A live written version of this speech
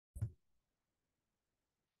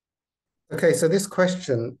Okay, so this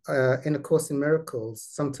question in A Course in Miracles,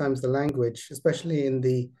 sometimes the language, especially in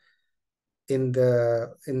the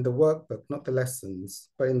workbook, not the lessons,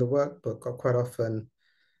 but in the workbook, or quite often,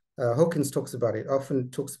 Hawkins talks about it.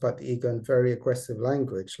 Often talks about the ego in very aggressive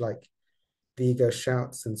language, like the ego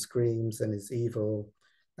shouts and screams and is evil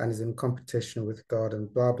and is in competition with God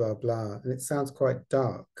and blah blah blah, and it sounds quite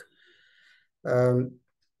dark. And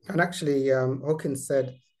actually, Hawkins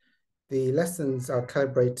said the lessons are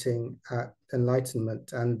calibrating at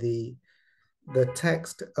enlightenment, and the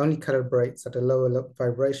text only calibrates at a lower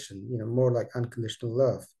vibration, more like unconditional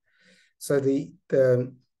love. So the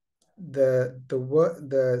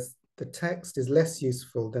text is less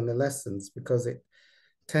useful than the lessons because it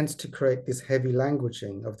tends to create this heavy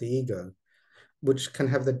languaging of the ego, which can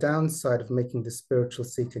have the downside of making the spiritual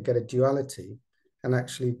seeker get a duality and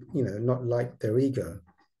actually, not like their ego.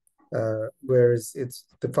 Whereas it's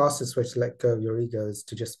the fastest way to let go of your ego is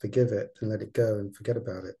to just forgive it and let it go and forget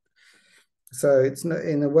about it. So it's not,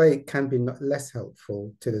 in a way, it can be less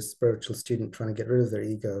helpful to the spiritual student trying to get rid of their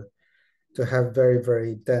ego to have very,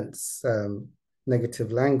 very dense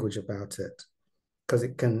negative language about it, because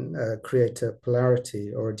it can create a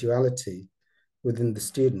polarity or a duality within the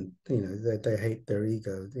student. They hate their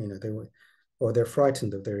ego, or they're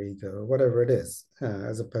frightened of their ego, or whatever it is,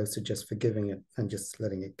 as opposed to just forgiving it and just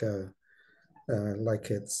letting it go,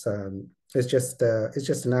 like it's just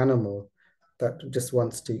an animal that just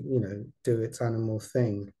wants to do its animal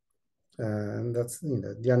thing, and that's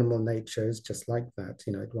the animal nature is just like that.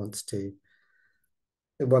 It wants to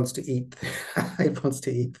eat. It wants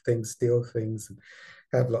to eat things, steal things, and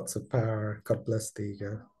have lots of power. God bless the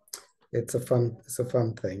ego. It's a fun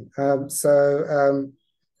thing.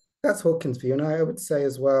 That's Hawkins' view, and I would say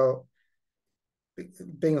as well,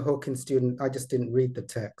 being a Hawkins student, I just didn't read the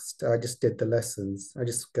text. I just did the lessons. I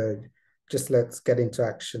just let's get into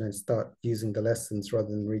action and start using the lessons rather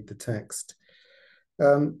than read the text.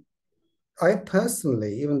 I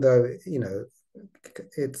personally, even though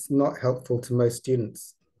it's not helpful to most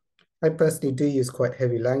students, I personally do use quite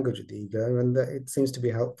heavy language with the ego, and it seems to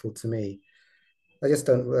be helpful to me. I just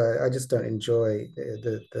don't enjoy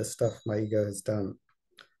the stuff my ego has done.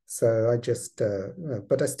 So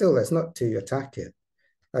but I still, it's not to attack it.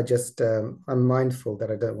 I'm mindful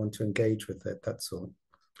that I don't want to engage with it. That's all.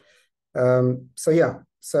 So yeah.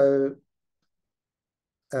 So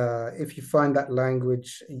if you find that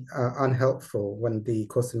language unhelpful when the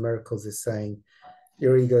Course in Miracles is saying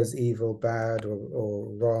your ego is evil, bad,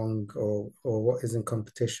 or wrong, or what is in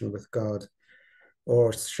competition with God,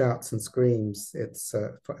 or shouts and screams, it's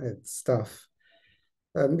stuff.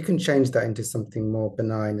 You can change that into something more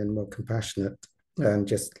benign and more compassionate, and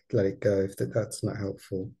just let it go if that's not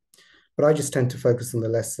helpful. But I just tend to focus on the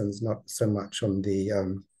lessons, not so much on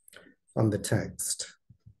the text.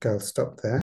 Okay, I'll stop there.